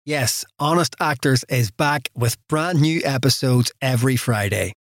Yes, Honest Actors is back with brand new episodes every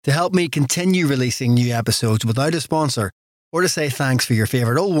Friday. To help me continue releasing new episodes without a sponsor, or to say thanks for your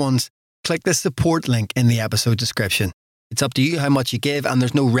favourite old ones, click the support link in the episode description. It's up to you how much you give, and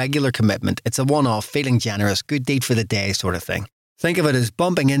there's no regular commitment. It's a one-off, feeling generous, good deed for the day sort of thing. Think of it as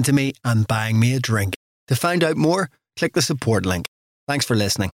bumping into me and buying me a drink. To find out more, click the support link. Thanks for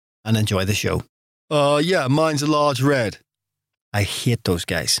listening and enjoy the show. Yeah, mine's a large red. I hate those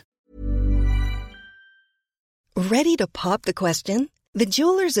guys. Ready to pop the question? The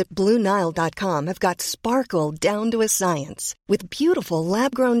jewelers at BlueNile.com have got sparkle down to a science with beautiful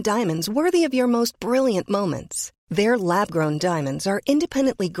lab-grown diamonds worthy of your most brilliant moments. Their lab-grown diamonds are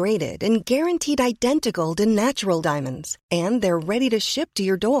independently graded and guaranteed identical to natural diamonds, and they're ready to ship to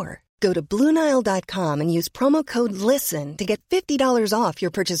your door. Go to BlueNile.com and use promo code LISTEN to get $50 off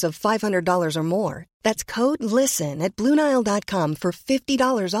your purchase of $500 or more. That's code LISTEN at BlueNile.com for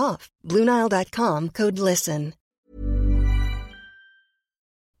 $50 off. BlueNile.com, code LISTEN.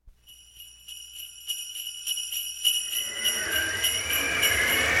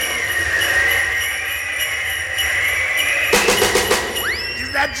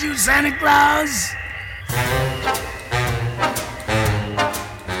 Is that you, Santa Claus?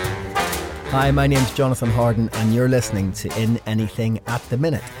 Hi, my name's Jonathan Harden, and you're listening to In Anything at the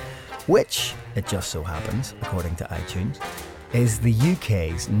Minute, which, it just so happens, according to iTunes, is the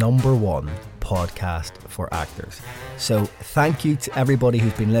UK's #1 podcast for actors. So thank you to everybody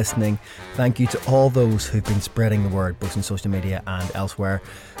who's been listening. Thank you to all those who've been spreading the word, both on social media and elsewhere.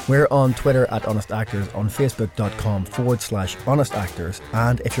 We're on Twitter at Honest Actors, on Facebook.com/Honest Actors,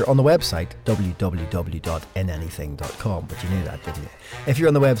 and if you're on the website, www.inanything.com, but you knew that, didn't you? If you're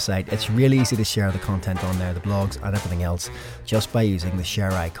on the website, it's really easy to share the content on there, the blogs and everything else, just by using the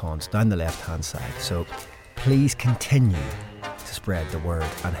share icons down the left-hand side. So please continue to spread the word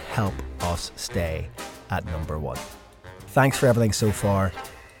and help us stay at #1. Thanks for everything so far.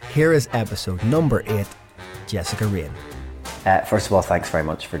 Here is episode number 8, Jessica Raine. First of all, thanks very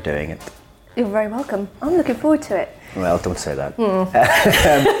much for doing it. You're very welcome. I'm looking forward to it. Well, don't say that.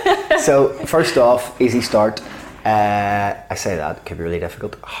 So, first off, easy start. I say that, could be really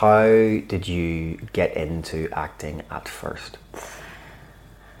difficult. How did you get into acting at first?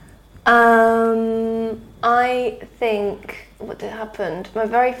 I think what happened, my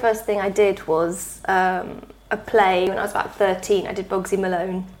very first thing I did was a play when I was about 13. I did Bogsy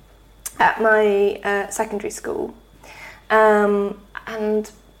Malone at my secondary school. And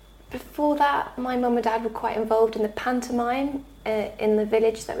before that, my mum and dad were quite involved in the pantomime in the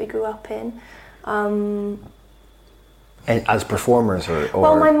village that we grew up in. And as performers or?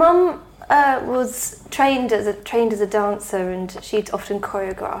 Well, my mum was trained as a dancer, and she'd often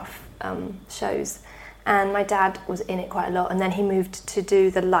choreograph shows. And my dad was in it quite a lot, and then he moved to do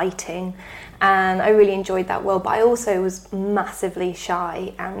the lighting, and I really enjoyed that world, but I also was massively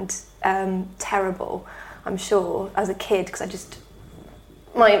shy and terrible, I'm sure, as a kid, because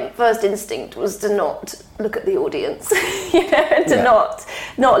my first instinct was to not look at the audience,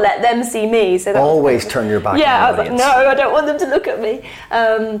 not let them see me. So that always turn your back on the audience. No, I don't want them to look at me.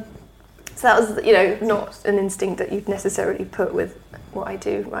 So that was, not an instinct that you'd necessarily put with what I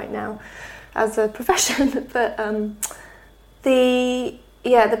do right now as a profession. But the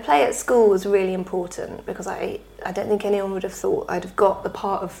play at school was really important, because I don't think anyone would have thought I'd have got the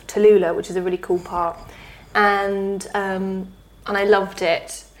part of Tallulah, which is a really cool part, and I loved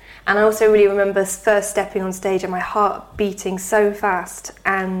it. And I also really remember first stepping on stage and my heart beating so fast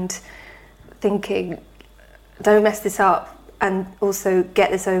and thinking, don't mess this up, and also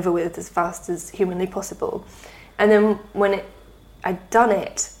get this over with as fast as humanly possible. And then when I'd done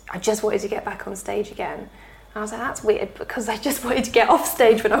it, I just wanted to get back on stage again. And I was like, that's weird, because I just wanted to get off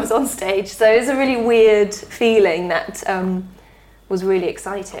stage when I was on stage. So it was a really weird feeling that was really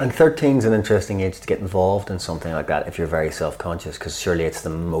exciting. And 13 is an interesting age to get involved in something like that if you're very self-conscious, because surely it's the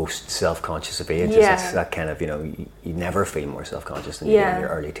most self-conscious of ages. Yeah. It's that kind of, you never feel more self-conscious than you do in your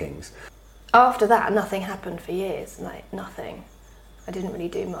early teens. After that, nothing happened for years, nothing. I didn't really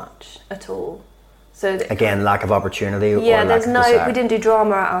do much at all. So again, lack of opportunity or yeah, lack of desire? We didn't do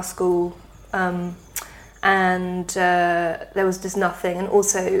drama at our school, and there was just nothing. And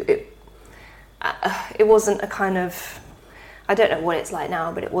also, it wasn't a kind of, I don't know what it's like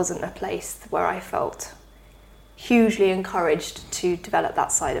now, but it wasn't a place where I felt hugely encouraged to develop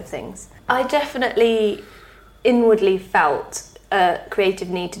that side of things. I definitely inwardly felt a creative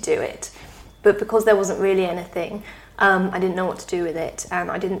need to do it, but because there wasn't really anything, I didn't know what to do with it, and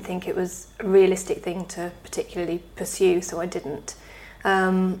I didn't think it was a realistic thing to particularly pursue, so I didn't.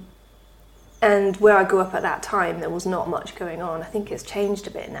 And where I grew up at that time, there was not much going on. I think it's changed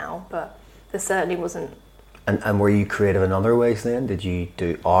a bit now, but there certainly wasn't. And were you creative in other ways then? Did you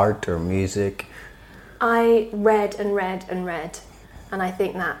do art or music? I read and read and read, and I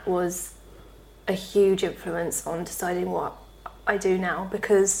think that was a huge influence on deciding what I do now,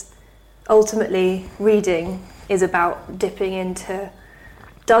 because ultimately reading is about dipping into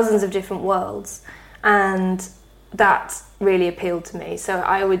dozens of different worlds, and that really appealed to me. So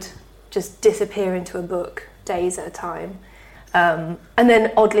I would just disappear into a book days at a time. And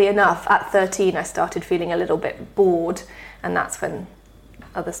then oddly enough, at 13 I started feeling a little bit bored, and that's when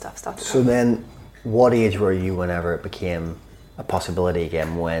other stuff started. So then what age were you whenever it became a possibility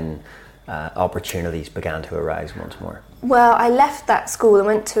again, when opportunities began to arise once more? Well, I left that school and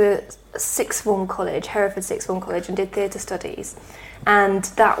went to a sixth form college, Hereford Sixth Form College, and did theatre studies. And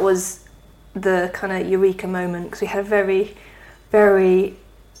that was the kind of eureka moment, because we had a very, very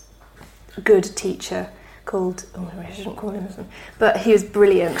good teacher called, I shouldn't call him this one, but he was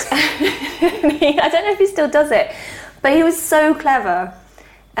brilliant. I don't know if he still does it, but he was so clever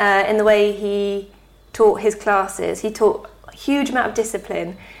in the way he taught his classes. He taught a huge amount of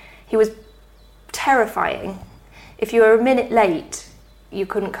discipline. He was terrifying. If you were a minute late, you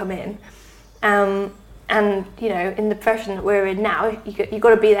couldn't come in. And you know, in the profession that we're in now, you've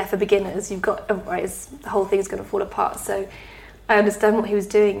got to be there for beginners. Otherwise the whole thing's going to fall apart. So I understand what he was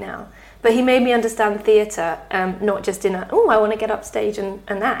doing now. But he made me understand theatre, not just in I want to get up stage and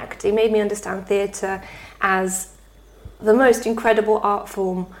act. He made me understand theatre as the most incredible art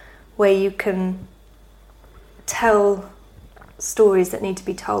form, where you can tell stories that need to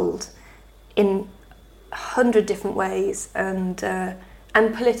be told in 100 different ways, and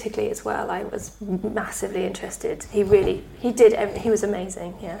politically as well. I was massively interested. He did everything. He was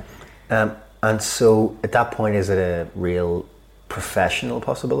amazing, yeah. And so at that point, is it a real professional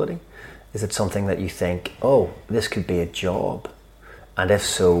possibility? Is it something that you think, this could be a job? And if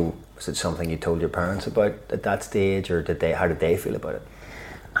so, was it something you told your parents about at that stage, or how did they feel about it?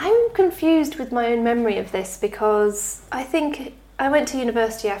 I'm confused with my own memory of this, because I think I went to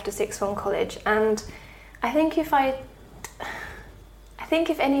university after sixth form college, and I think if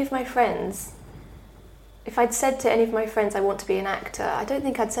any of my friends, if I'd said to any of my friends I want to be an actor, I don't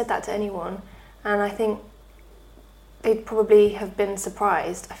think I'd said that to anyone, and I think they'd probably have been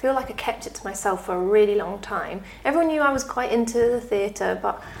surprised. I feel like I kept it to myself for a really long time. Everyone knew I was quite into the theatre,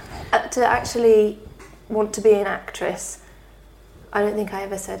 but to actually want to be an actress, I don't think I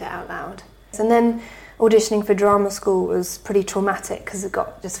ever said it out loud. And then auditioning for drama school was pretty traumatic, because it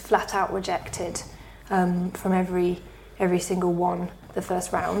got just flat out rejected from every single one, the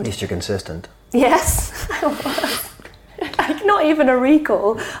first round. At least you're consistent. Yes, I was. Not even a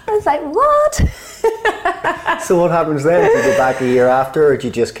recall. I was like, what? So what happens then? Did you go back a year after, or did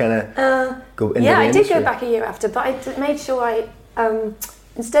you just kind of go into the I industry? did go back a year after, but I made sure I,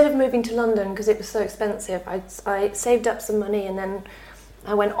 instead of moving to London, because it was so expensive, I saved up some money, and then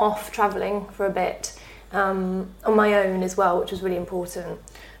I went off travelling for a bit on my own as well, which was really important,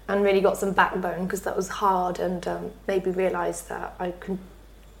 and really got some backbone, because that was hard, and made me realise that I could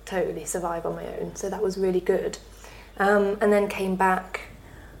totally survive on my own. So that was really good. And then came back,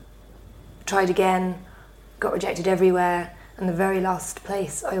 tried again, got rejected everywhere, and the very last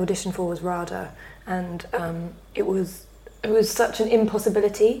place I auditioned for was RADA, and it was such an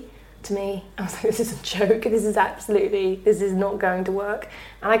impossibility to me. I was like, this is a joke, this is not going to work.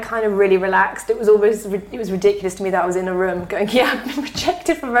 And I kind of really relaxed. It was ridiculous to me that I was in a room going, yeah, I've been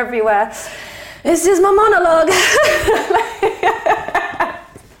rejected from everywhere. This is my monologue.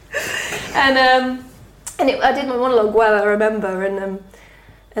 I did my monologue well, I remember, and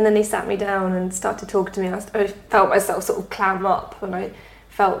then he sat me down and started talking to me, and I felt myself sort of clam up, and I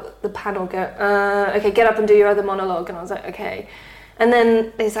felt the panel go, okay, get up and do your other monologue, and I was like, okay. And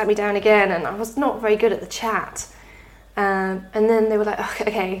then they sat me down again, and I was not very good at the chat, and then they were like,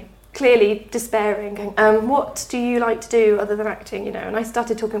 okay, clearly despairing, going, what do you like to do other than acting, and I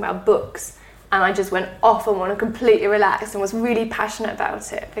started talking about books, and I just went off on one and completely relaxed and was really passionate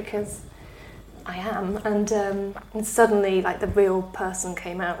about it, because I am, and suddenly like the real person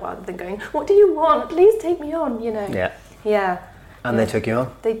came out, rather than going, what do you want, please take me on, Yeah. And they took you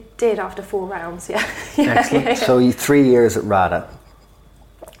on? They did, after 4 rounds, yeah. Excellent. Yeah. So you 3 years at RADA,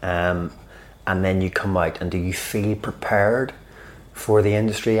 and then you come out, and do you feel prepared for the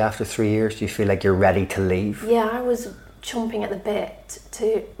industry after 3 years? Do you feel like you're ready to leave? Yeah, I was chomping at the bit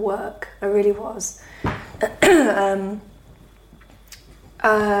to work, I really was.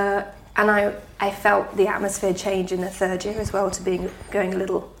 And I felt the atmosphere change in the third year as well, to going a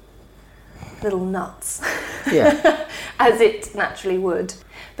little nuts. Yeah. As it naturally would.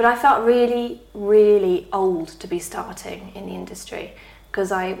 But I felt really, really old to be starting in the industry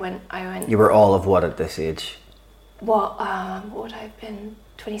because I went. You were all of what at this age? What would I have been?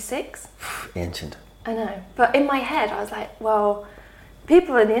 26? Ancient. I know. But in my head, I was like, well,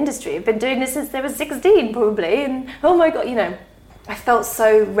 people in the industry have been doing this since they were 16 probably. And oh my God, I felt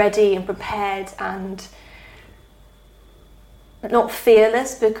so ready and prepared and not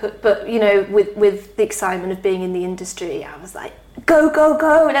fearless, but with the excitement of being in the industry, I was like,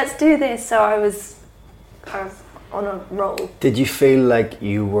 go, let's do this. So I was on a roll. Did you feel like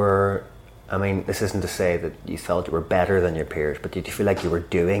you were, this isn't to say that you felt you were better than your peers, but did you feel like you were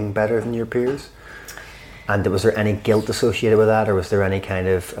doing better than your peers? And was there any guilt associated with that, or was there any kind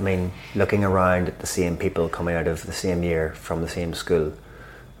of, looking around at the same people coming out of the same year from the same school,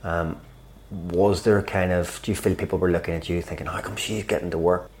 was there kind of, do you feel people were looking at you thinking, how come she's getting to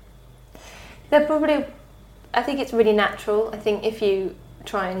work? I think it's really natural. I think if you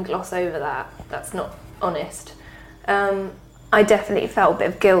try and gloss over that, that's not honest. I definitely felt a bit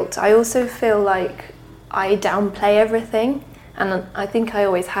of guilt. I also feel like I downplay everything, and I think I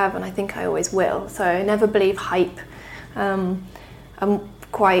always have, and I think I always will. So I never believe hype. I'm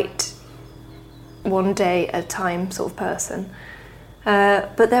quite one day at a time sort of person.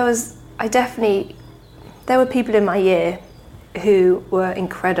 But there were people in my year who were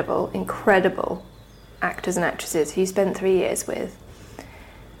incredible actors and actresses who you spent 3 years with,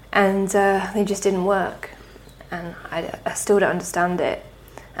 and they just didn't work, and I still don't understand it,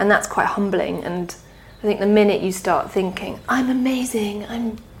 and that's quite humbling. And I think the minute you start thinking, I'm amazing,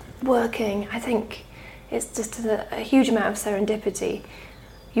 I'm working, I think it's just a huge amount of serendipity.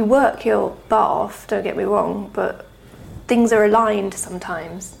 You work your butt off, don't get me wrong, but things are aligned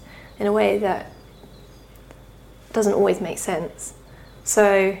sometimes in a way that doesn't always make sense.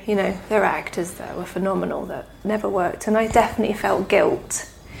 So, there are actors that were phenomenal that never worked, and I definitely felt guilt.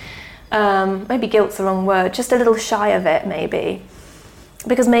 Maybe guilt's the wrong word, just a little shy of it maybe.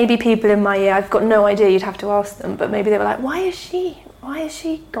 Because maybe people in my year, I've got no idea, you'd have to ask them, but maybe they were like, why has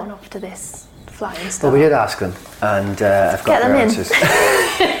she gone off to this flying star? Well, we did ask them, and I've got their answers.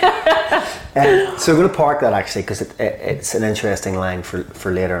 So we're going to park that actually, because it's an interesting line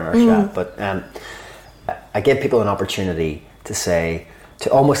for later in our chat. But I give people an opportunity to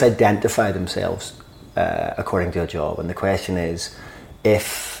almost identify themselves according to a job. And the question is,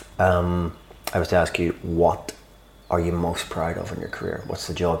 if I was to ask you, what are you most proud of in your career? What's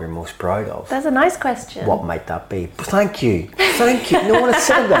the job you're most proud of? That's a nice question. What might that be? Thank you. No one has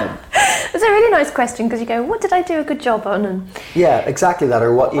said that. It's a really nice question, because you go, what did I do a good job on? And yeah, exactly that.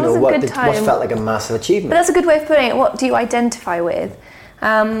 Or what what felt like a massive achievement. But that's a good way of putting it. What do you identify with?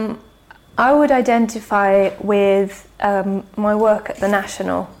 I would identify with my work at the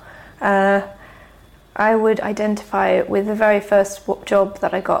National. I would identify with the very first job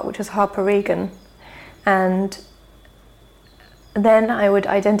that I got, which was Harper Regan, and then I would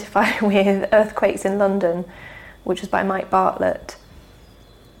identify with Earthquakes in London, which was by Mike Bartlett,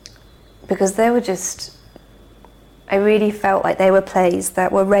 because they were just, I really felt like they were plays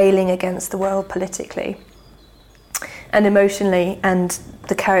that were railing against the world politically and emotionally, and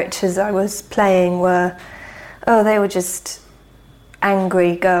the characters I was playing were, they were just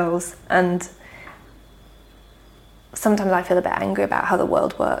angry girls, and sometimes I feel a bit angry about how the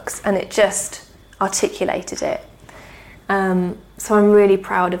world works, and it just articulated it. So I'm really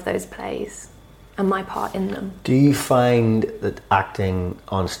proud of those plays and my part in them. Do you find that acting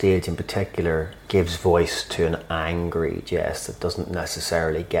on stage in particular gives voice to an angry Jess that doesn't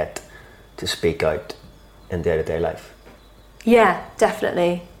necessarily get to speak out in day-to-day life? Yeah,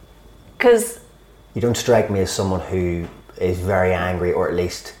 definitely. Because you don't strike me as someone who is very angry, or at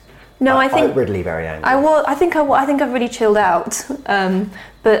least outwardly very angry. I think I've really chilled out.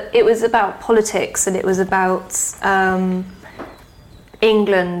 But it was about politics, and it was about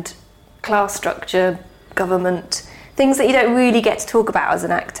England, class structure, government, things that you don't really get to talk about as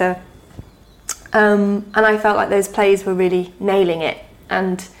an actor. And I felt like those plays were really nailing it,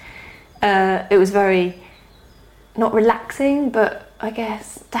 and it was very, not relaxing, but I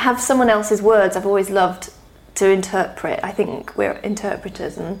guess to have someone else's words. I've always loved to interpret. I think we're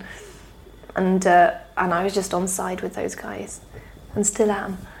interpreters, and I was just on side with those guys, and still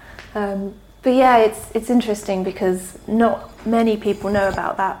am. But yeah, it's interesting because not many people know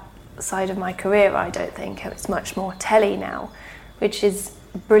about that side of my career, I don't think. It's much more telly now, which is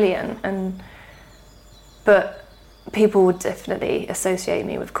brilliant. But people would definitely associate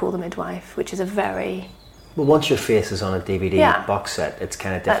me with Call the Midwife, which is a very... Well, once your face is on a DVD box set, it's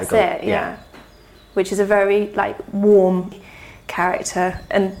kind of difficult. That's it, yeah. Which is a very warm character,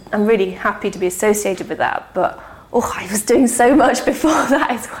 and I'm really happy to be associated with that, but I was doing so much before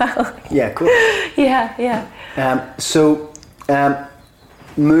that as well. Yeah, cool. Yeah.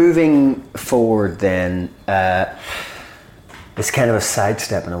 Moving forward then, it's kind of a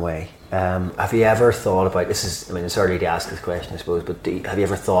sidestep in a way. Have you ever thought about, it's early to ask this question I suppose, but have you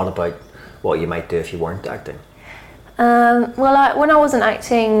ever thought about what you might do if you weren't acting? When I wasn't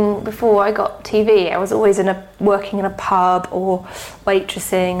acting before I got TV, I was always working in a pub or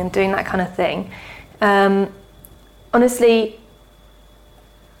waitressing and doing that kind of thing. Honestly,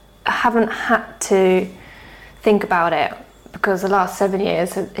 I haven't had to think about it because the last 7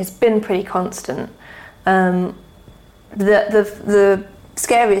 years it's been pretty constant. The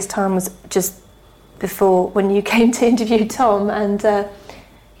scariest time was just before when you came to interview Tom, and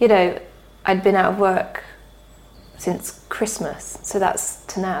I'd been out of work since Christmas, so that's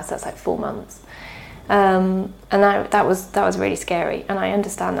to now, so that's like 4 months, and that was really scary, and I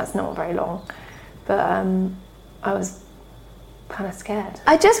understand that's not very long, but I was kind of scared.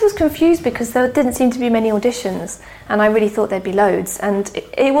 I just was confused because there didn't seem to be many auditions, and I really thought there'd be loads, and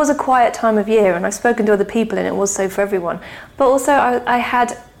it was a quiet time of year, and I've spoken to other people and it was so for everyone, but also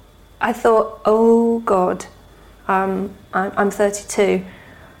I thought, oh God, I'm 32,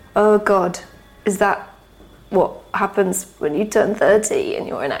 oh God, is that what happens when you turn 30 and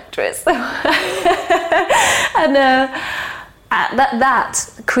you're an actress? And that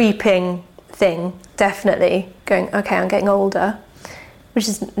creeping thing, definitely going, okay, I'm getting older, which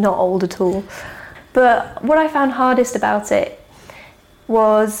is not old at all. But what I found hardest about it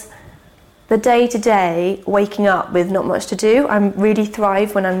was the day-to-day waking up with not much to do. I really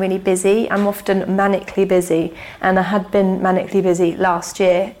thrive when I'm really busy. I'm often manically busy, and I had been manically busy last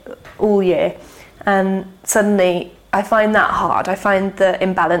year, all year. And suddenly I find that hard. I find the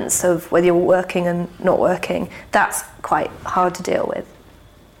imbalance of whether you're working and not working, that's quite hard to deal with.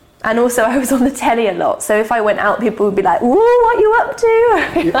 And also I was on the telly a lot, so if I went out, people would be like, "Ooh, what are you up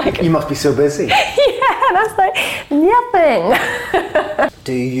to?" You must be so busy. Yeah, and I was like, nothing.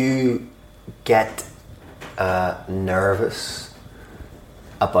 Do you get nervous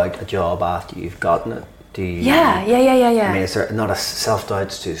about a job after you've gotten it? Do you? Yeah. I mean, is there not a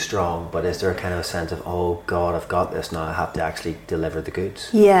self-doubt's too strong, but is there a kind of a sense of, oh God, I've got this now, I have to actually deliver the goods?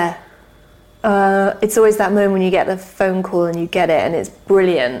 Yeah. It's always that moment when you get the phone call and you get it and it's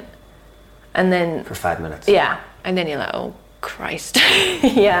brilliant, and then for 5 minutes. Yeah, and then you're like, oh Christ.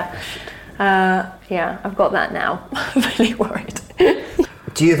 Yeah. I've got that now. I'm really worried.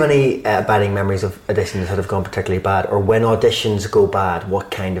 Do you have any abiding memories of auditions that have gone particularly bad, or when auditions go bad, what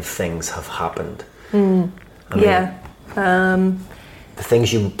kind of things have happened? The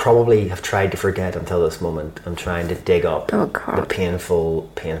things you probably have tried to forget until this moment. I'm trying to dig up the painful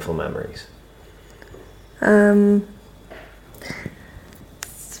memories.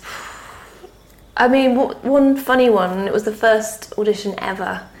 I mean, one funny one, it was the first audition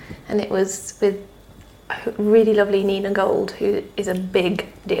ever, and it was with really lovely Nina Gold, who is a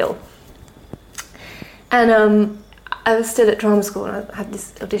big deal. And I was still at drama school and I had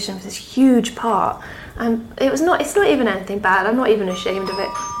this audition for this huge part. It's not even anything bad. I'm not even ashamed of it.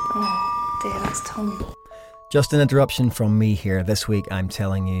 Oh dear, that's Tom. Just an interruption from me here. This week I'm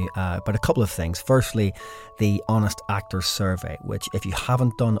telling you about a couple of things. Firstly, the Honest Actors Survey, which if you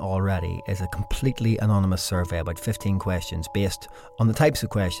haven't done already is a completely anonymous survey about 15 questions based on the types of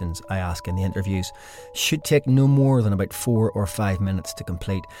questions I ask in the interviews. Should take no more than about 4 or 5 minutes to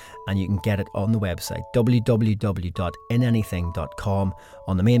complete, and you can get it on the website www.inanything.com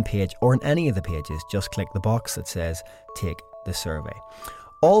on the main page, or on any of the pages. Just click the box that says take the survey.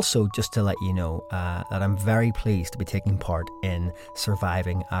 Also, just to let you know that I'm very pleased to be taking part in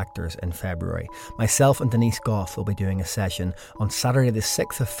Surviving Actors in February. Myself and Denise Goff will be doing a session on Saturday the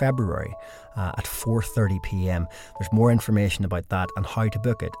 6th of February at 4:30pm. There's more information about that and how to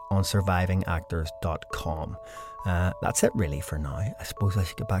book it on survivingactors.com. That's it really for now. I suppose I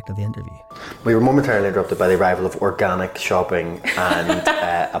should get back to the interview. We were momentarily interrupted by the arrival of organic shopping and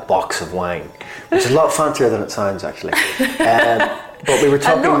a box of wine, which is a lot fancier than it sounds actually. But we were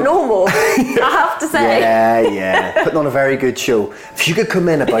talking... And not normal, I have to say. Yeah. Putting on a very good show. If you could come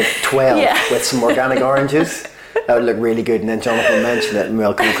in about 12 with some organic oranges, that would look really good, and then Jonathan will mention it and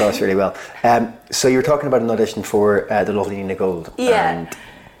we'll come across really well. So you were talking about an audition for the lovely Nina Gold. Yeah.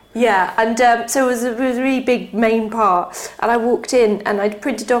 So it was a really big main part, and I walked in and I'd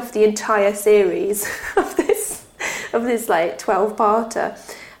printed off the entire series of this like 12-parter,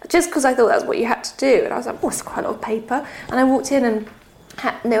 just because I thought that's what you had to do, and I was like, oh, it's quite a lot of paper. And I walked in and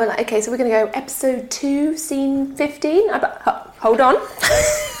they were like, okay, so we're going to go episode 2, scene 15. I thought, hold on.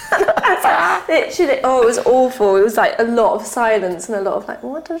 It was awful. It was like a lot of silence and a lot of like,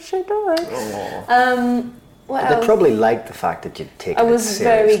 what is she doing? What They else? probably liked the fact that you'd taken I it was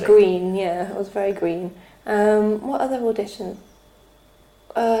seriously. very green, yeah. I was very green. What other auditions?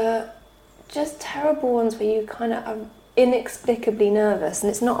 Just terrible ones where you kind of are inexplicably nervous, and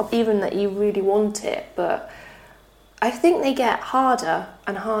it's not even that you really want it, but I think they get harder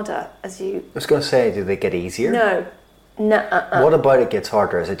and harder as you... I was going to say, do they get easier? No. What about it gets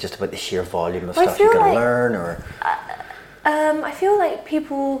harder? Is it just about the sheer volume of I stuff you feel can like- learn, or...? I feel like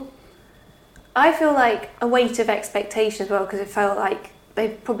I feel like a weight of expectation as well, because it felt like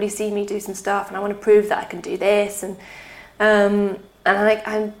they've probably seen me do some stuff and I want to prove that I can do this, and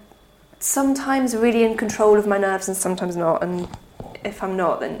I'm sometimes really in control of my nerves and sometimes not, and if I'm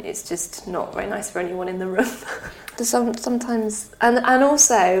not, then it's just not very nice for anyone in the room. Sometimes, and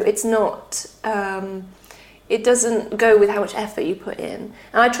also it's not, it doesn't go with how much effort you put in,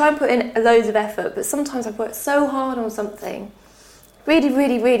 and I try and put in loads of effort, but sometimes I've worked so hard on something, really,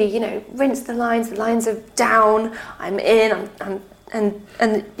 really, really, rinse the lines are down, I'm in,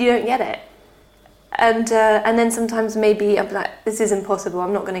 and you don't get it. And then sometimes maybe I'm like, this is impossible,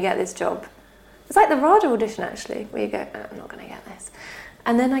 I'm not going to get this job. It's like the RADA audition, actually, where you go, I'm not going to get this.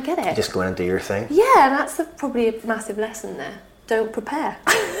 And then I get it. You just go in and do your thing? Yeah, and that's probably a massive lesson there. Don't prepare.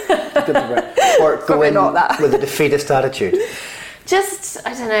 Or go Probably in not that. with a defeatest attitude. Just,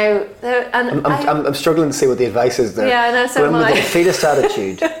 I don't know. I'm struggling to see what the advice is there. Yeah, I know, so go in am with I. a defeatist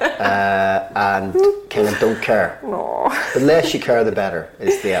attitude and kind of don't care. Aw. The less you care, the better.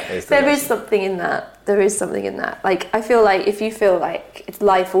 Is the There is lesson. something in that. There is something in that. Like, I feel like if you feel like it's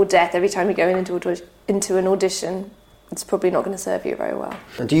life or death every time you go into an audition, it's probably not going to serve you very well.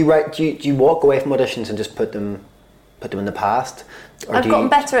 And do you walk away from auditions and just put them in the past? Or I've gotten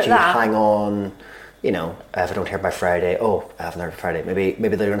better at do you that. hang on, if I don't hear by Friday, I haven't heard by Friday,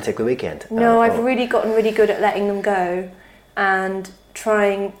 maybe they're going to take the weekend. No, I've really gotten really good at letting them go and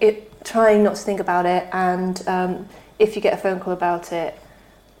trying not to think about it, and if you get a phone call about it,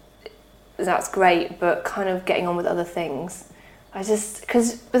 that's great, but kind of getting on with other things.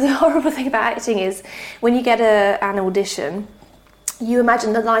 Because the horrible thing about acting is when you get an audition, you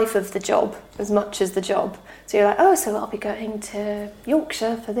imagine the life of the job as much as the job. So you're like, so I'll be going to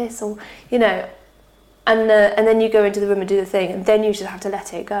Yorkshire for this, or, and then you go into the room and do the thing, and then you just have to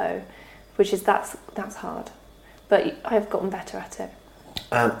let it go, that's hard. But I've gotten better at it.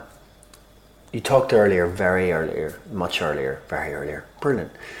 You talked earlier, very earlier,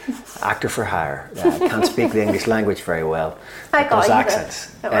 brilliant. Actor for hire. Can't speak the English language very well. I got Those you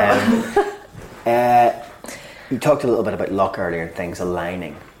accents. You talked a little bit about luck earlier and things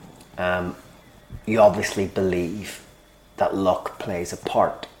aligning. You obviously believe that luck plays a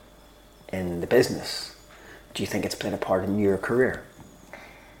part in the business. Do you think it's played a part in your career?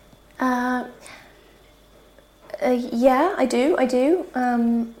 Yeah, I do.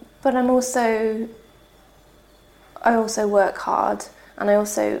 But I also work hard, and I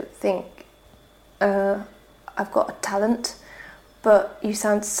also think I've got a talent. But you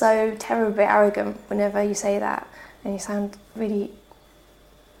sound so terribly arrogant whenever you say that, and you sound really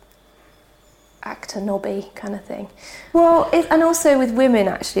actor knobby kind of thing. Well, and also with women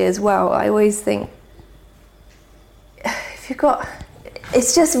actually as well, I always think if you've got,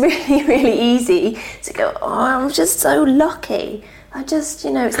 it's just really, really easy to go, I'm just so lucky. I just,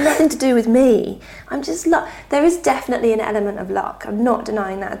 it's nothing to do with me. I'm just there is definitely an element of luck. I'm not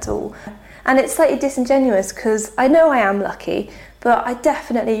denying that at all. And it's slightly disingenuous because I know I am lucky, but I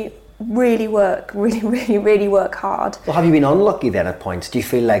definitely really work hard. Well, have you been unlucky then at points? Do you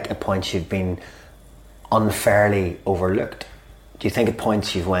feel like at points you've been unfairly overlooked? Do you think at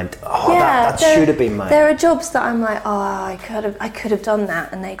points you've went, that should have been mine? There are jobs that I'm like, I could have done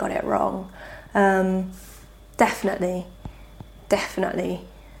that, and they got it wrong. Definitely.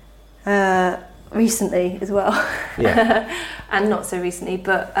 Recently as well. Yeah. And not so recently,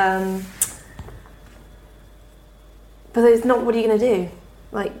 but it's not. What are you going to do?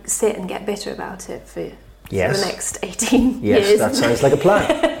 Like, sit and get bitter about it for the next 18 years? Yes, that sounds like a plan.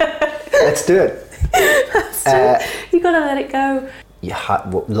 Let's do it. You got to let it go. You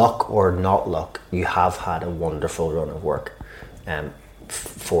luck or not luck, you have had a wonderful run of work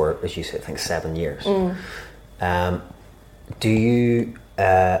for, as you said, I think 7 years. Do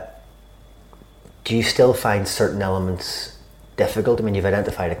you still find certain elements difficult? I mean, you've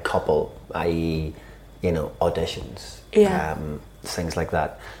identified a couple, i.e., auditions, things like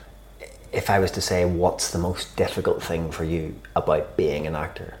that. If I was to say, what's the most difficult thing for you about being an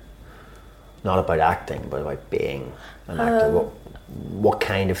actor? Not about acting, but about being an actor. What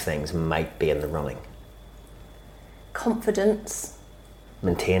kind of things might be in the running? Confidence.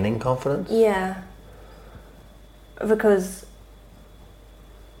 Maintaining confidence? Yeah. Because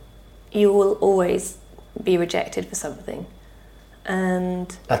you will always be rejected for something.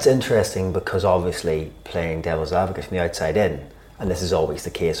 And that's interesting, because obviously playing devil's advocate from the outside in, and this is always the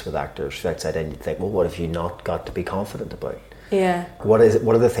case with actors from the outside in, you think, well, what have you not got to be confident about? yeah. What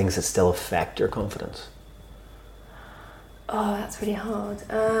are the things that still affect your confidence? Oh, that's really hard.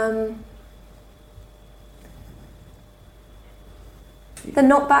 The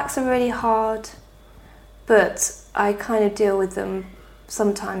knockbacks are really hard, but I kind of deal with them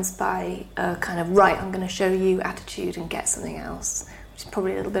sometimes by kind of, right, I'm going to show you attitude and get something else, which is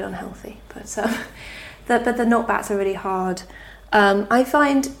probably a little bit unhealthy. But the knockbacks are really hard. I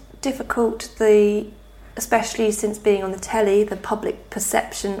find difficult especially since being on the telly, the public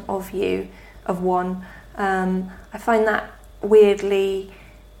perception of you, of one. I find that weirdly,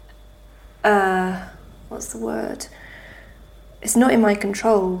 what's the word? It's not in my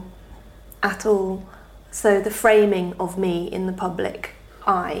control at all. So the framing of me in the public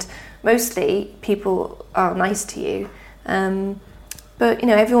eye, mostly people are nice to you, but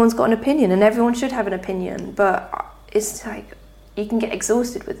everyone's got an opinion, and everyone should have an opinion, but it's like you can get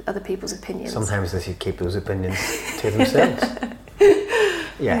exhausted with other people's opinions. Sometimes they should keep those opinions to themselves.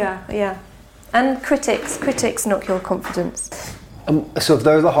 Yeah. And critics knock your confidence. So if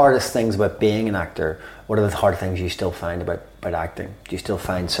they're the hardest things about being an actor, what are the hard things you still find about acting? Do you still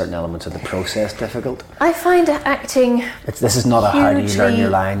find certain elements of the process difficult? I find acting This is not a how do you learn your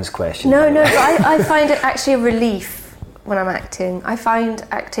lines question. No, but I find it actually a relief when I'm acting. I find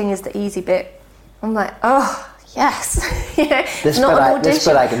acting is the easy bit. I'm like, oh, yes. This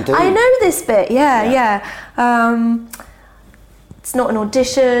bit I can do. I know this bit, yeah. It's not an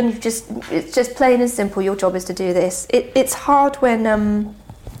audition, it's just plain and simple, your job is to do this. It's hard when,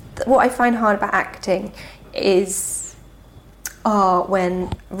 what I find hard about acting is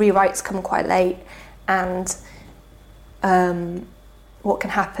when rewrites come quite late, and what can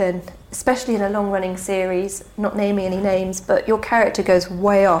happen, especially in a long-running series, not naming any names, but your character goes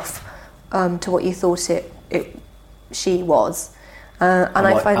way off to what you thought she was.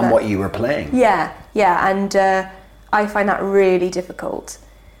 And what you were playing. Yeah, and I find that really difficult,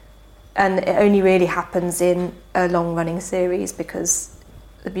 and it only really happens in a long-running series, because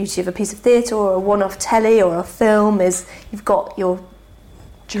the beauty of a piece of theatre or a one-off telly or a film is you've got your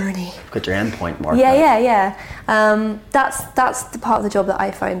journey. You've got your end point marked. Yeah. That's the part of the job that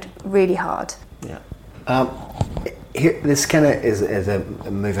I find really hard. Yeah. Here, this kind of is a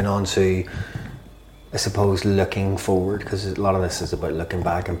moving on to, I suppose, looking forward, because a lot of this is about looking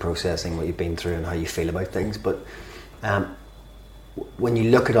back and processing what you've been through and how you feel about things. But when you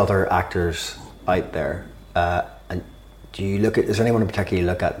look at other actors out there, and is there anyone in particular you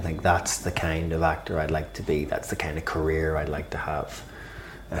look at and think, that's the kind of actor I'd like to be, that's the kind of career I'd like to have?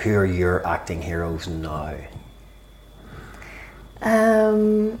 Who are your acting heroes now?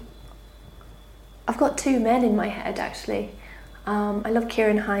 I've got two men in my head, actually. I love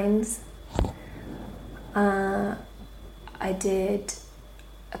Kieran Hines. I did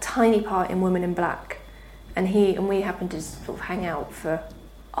a tiny part in Women in Black, and we happened to sort of hang out for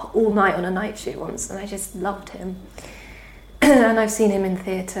all night on a night shoot once, and I just loved him. And I've seen him in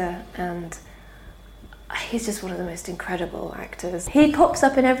theatre, and he's just one of the most incredible actors. He pops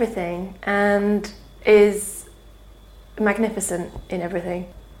up in everything and is magnificent in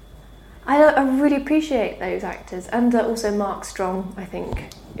everything. I really appreciate those actors, and also Mark Strong, I think,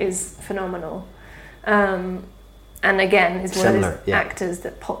 is phenomenal. And again, is one of those actors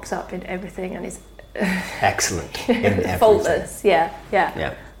that pops up in everything and is excellent in everything. Faultless. Yeah.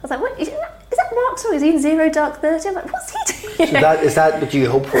 I was like, what? Is that Mark Strong? Is he in Zero Dark 30? I'm like, what's he doing? So is that what you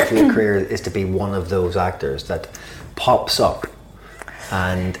hope for your career, is to be one of those actors that pops up,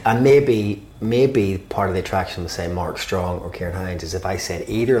 and maybe part of the attraction of, say, Mark Strong or Kieran Hines is if I said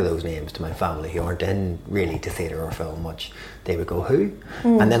either of those names to my family who aren't in really to theatre or film much, they would go, who?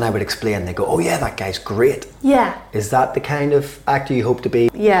 And then I would explain, they go, oh yeah, that guy's great. Yeah. Is that the kind of actor you hope to be?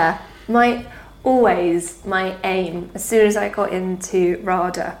 Yeah. My aim, as soon as I got into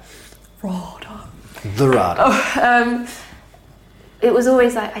RADA, it was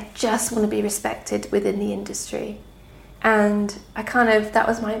always like, I just want to be respected within the industry. And that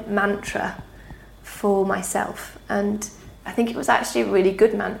was my mantra for myself. And I think it was actually a really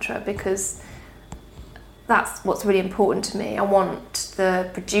good mantra, because that's what's really important to me. I want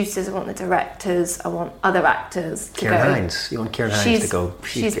the producers, I want the directors, I want other actors to Kieran Hines. You want Kieran Hines to go,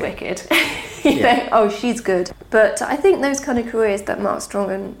 she's wicked. She's good. But I think those kind of careers that Mark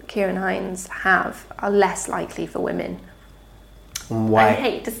Strong and Kieran Hines have are less likely for women. Why? I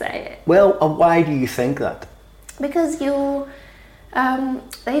hate to say it. Well, why do you think that? Because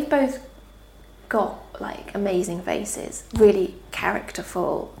they've both got like amazing faces, really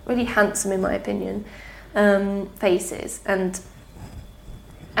characterful, really handsome in my opinion. faces and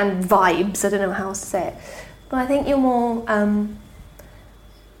vibes. I don't know how else to say it, but I think you're more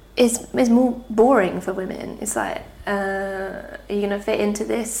is more boring for women. It's like, are you going to fit into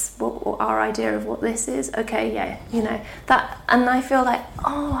this? What our idea of what this is? Okay, yeah, you know that. And I feel like,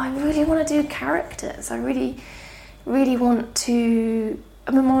 oh, I really want to do characters. I really, really want to.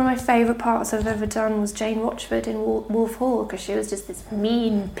 I mean, one of my favourite parts I've ever done was Jane Rochford in Wolf Hall, because she was just this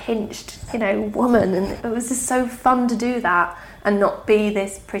mean, pinched, you know, woman, and it was just so fun to do that and not be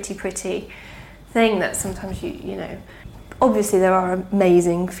this pretty thing that sometimes you know. Obviously, there are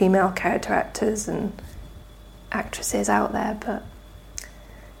amazing female character actors and actresses out there, but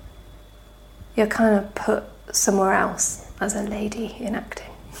you're kind of put somewhere else as a lady in acting.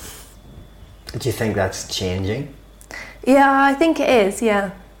 Do you think that's changing? Yeah, I think it is,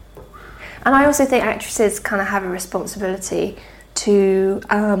 yeah. And I also think actresses kind of have a responsibility to,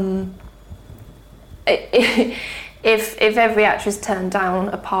 if every actress turned down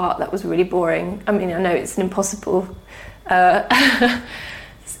a part that was really boring, I mean, I know it's an impossible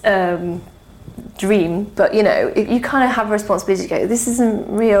dream, but you know, you kind of have a responsibility to go, this isn't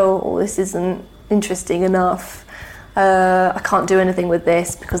real, or this isn't interesting enough. I can't do anything with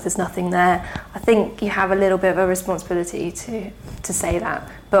this because there's nothing there. I think you have a little bit of a responsibility to say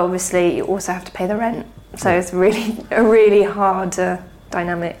that, but obviously you also have to pay the rent. So it's really a really hard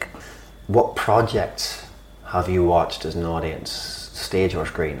dynamic. What projects have you watched as an audience, stage or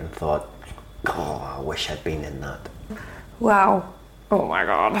screen, and thought, oh, I wish I'd been in that? Wow. Oh my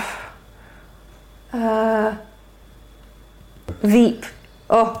God. Veep.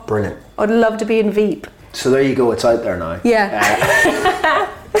 Oh, brilliant. I'd love to be in Veep. So there you go, it's out there now. Yeah.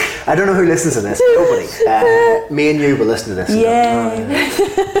 I don't know who listens to this. Nobody. Me and you will listen to this.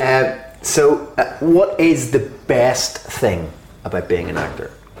 Yeah. So what is the best thing about being an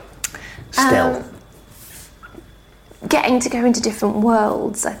actor? Still. Getting to go into different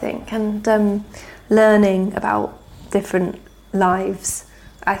worlds, I think, and learning about different lives.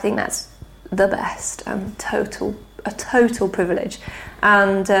 I think that's the best and a total privilege.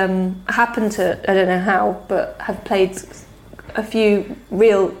 And I happen to, I don't know how, but have played a few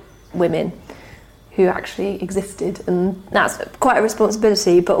real women who actually existed, and that's quite a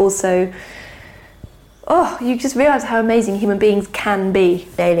responsibility, but also, oh, you just realise how amazing human beings can be,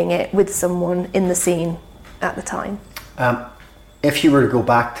 nailing it with someone in the scene at the time. If you were to go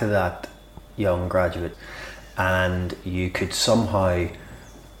back to that young graduate and you could somehow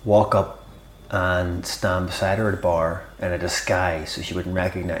walk up and stand beside her at a bar in a disguise so she wouldn't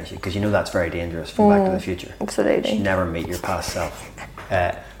recognise you, because you know that's very dangerous from Back to the Future. Absolutely. You'd never meet your past self.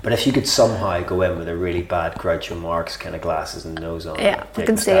 But if you could somehow go in with a really bad Groucho Marx kind of glasses and nose on, yeah, I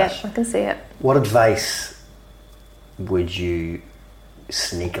can see it. What advice would you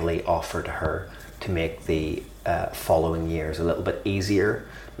sneakily offer to her to make the following years a little bit easier,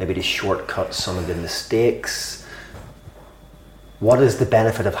 maybe to shortcut some of the mistakes? What is the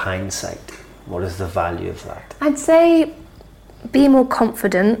benefit of hindsight? What is the value of that? I'd say be more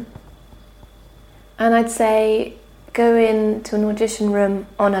confident, and I'd say go into an audition room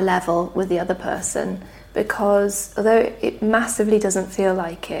on a level with the other person, because although it massively doesn't feel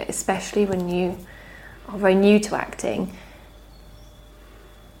like it, especially when you are very new to acting,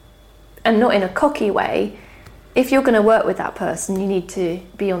 and not in a cocky way, if you're going to work with that person, you need to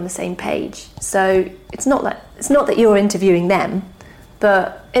be on the same page. So it's not that you're interviewing them,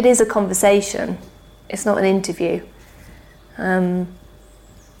 but it is a conversation. It's not an interview.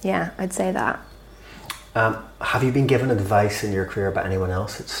 Yeah, I'd say that. Have you been given advice in your career about anyone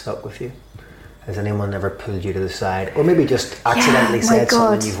else that's stuck with you? Has anyone ever pulled you to the side, or maybe just accidentally said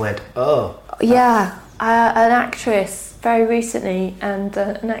something and you've went, oh? Yeah, an actress very recently, and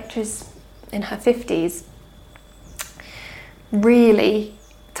an actress in her 50s really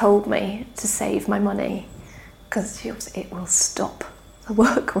told me to save my money, because it will stop. The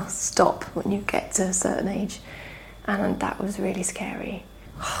work will stop when you get to a certain age, and that was really scary.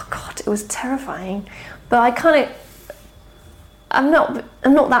 Oh God, it was terrifying. But I'm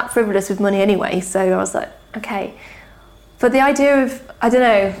not that frivolous with money anyway, so I was like, okay. But the idea of, I don't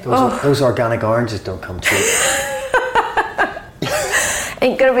know. Those organic oranges don't come cheap.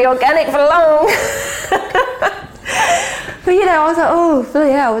 Ain't gonna be organic for long. But you know, I was like, oh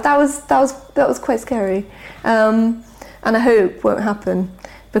yeah, that was quite scary. And I hope won't happen,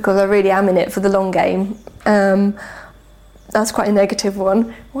 because I really am in it for the long game. That's quite a negative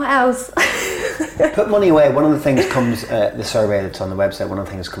one. What else? Put money away. One of the things comes, the survey that's on the website, one of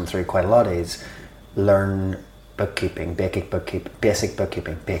the things that comes through quite a lot is learn bookkeeping, basic bookkeeping,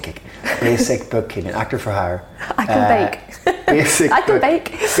 actor for hire. I can bake. I can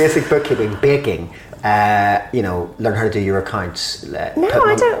bake. Basic bookkeeping, baking. learn how to do your accounts. I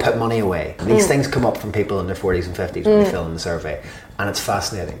don't. Put money away. These things come up from people in their 40s and 50s when they fill in the survey, and it's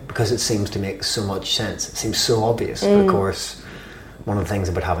fascinating because it seems to make so much sense. It seems so obvious, but of course, one of the things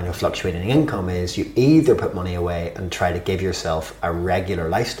about having a fluctuating income is you either put money away and try to give yourself a regular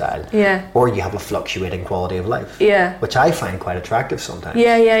lifestyle, or you have a fluctuating quality of life, which I find quite attractive sometimes.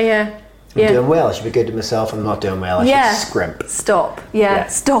 I'm doing well, I should be good to myself. I'm not doing well, I should scrimp. Stop.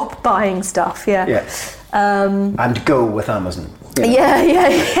 Stop buying stuff. And go with Amazon.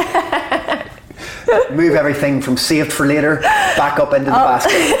 Move everything from saved for later back up into the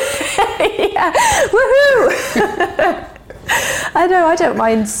basket. Woohoo! I know, I don't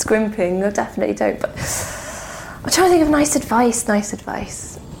mind scrimping, I definitely don't, but I'm trying to think of nice advice. What I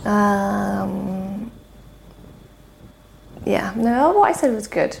said was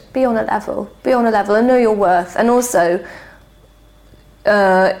good. Be on a level and know your worth. And also,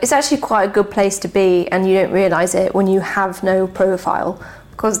 it's actually quite a good place to be, and you don't realise it when you have no profile,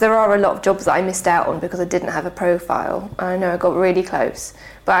 because there are a lot of jobs that I missed out on because I didn't have a profile. I know I got really close,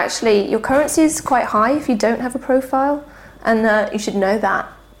 but actually your currency is quite high if you don't have a profile. And you should know that.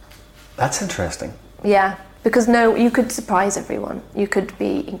 That's interesting. Yeah, because you could surprise everyone. You could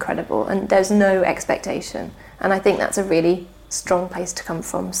be incredible, and there's no expectation. And I think that's a really strong place to come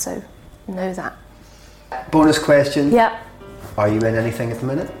from, so know that. Bonus question. Yeah. Are you in anything at the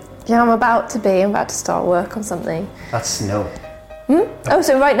minute? Yeah, I'm about to start work on something. That's no. Oh,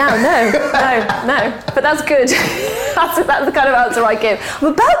 so right now, no. But that's good. that's the kind of answer I give.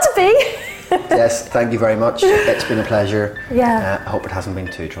 I'm about to be. Yes, thank you very much. It's been a pleasure. Yeah. I hope it hasn't been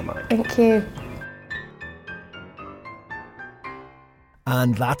too traumatic. Thank you.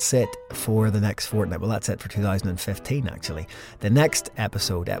 And that's it for the next fortnight. Well, that's it for 2015, actually. The next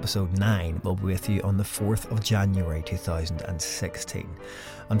episode, episode 9, will be with you on the 4th of January 2016.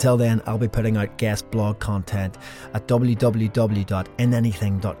 Until then, I'll be putting out guest blog content at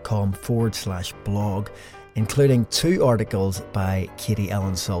www.inanything.com/blog, including 2 articles by Katie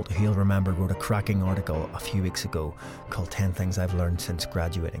Ellen Salt, who you'll remember wrote a cracking article a few weeks ago called 10 Things I've Learned Since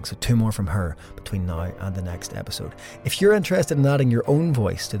Graduating. So 2 more from her between now and the next episode. If you're interested in adding your own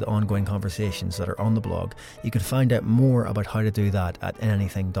voice to the ongoing conversations that are on the blog, you can find out more about how to do that at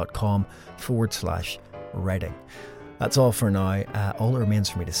inanything.com/writing. That's all for now. All that remains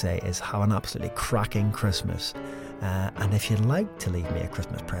for me to say is have an absolutely cracking Christmas. And if you'd like to leave me a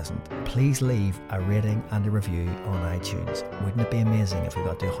Christmas present, please leave a rating and a review on iTunes. Wouldn't it be amazing if we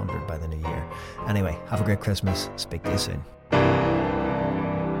got to 100 by the new year? Anyway, have a great Christmas. Speak to you soon.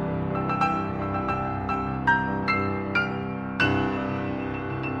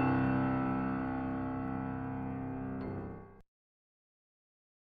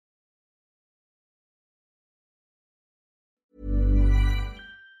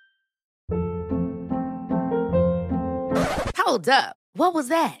 Hold up. What was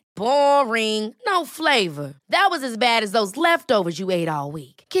that? Boring. No flavor. That was as bad as those leftovers you ate all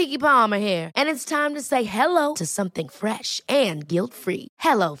week. Keke Palmer here. And it's time to say hello to something fresh and guilt-free.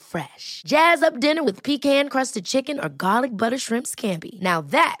 Hello Fresh. Jazz up dinner with pecan-crusted chicken or garlic butter shrimp scampi. Now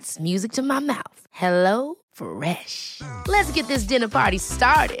that's music to my mouth. Hello Fresh. Let's get this dinner party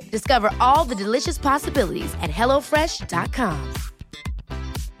started. Discover all the delicious possibilities at HelloFresh.com.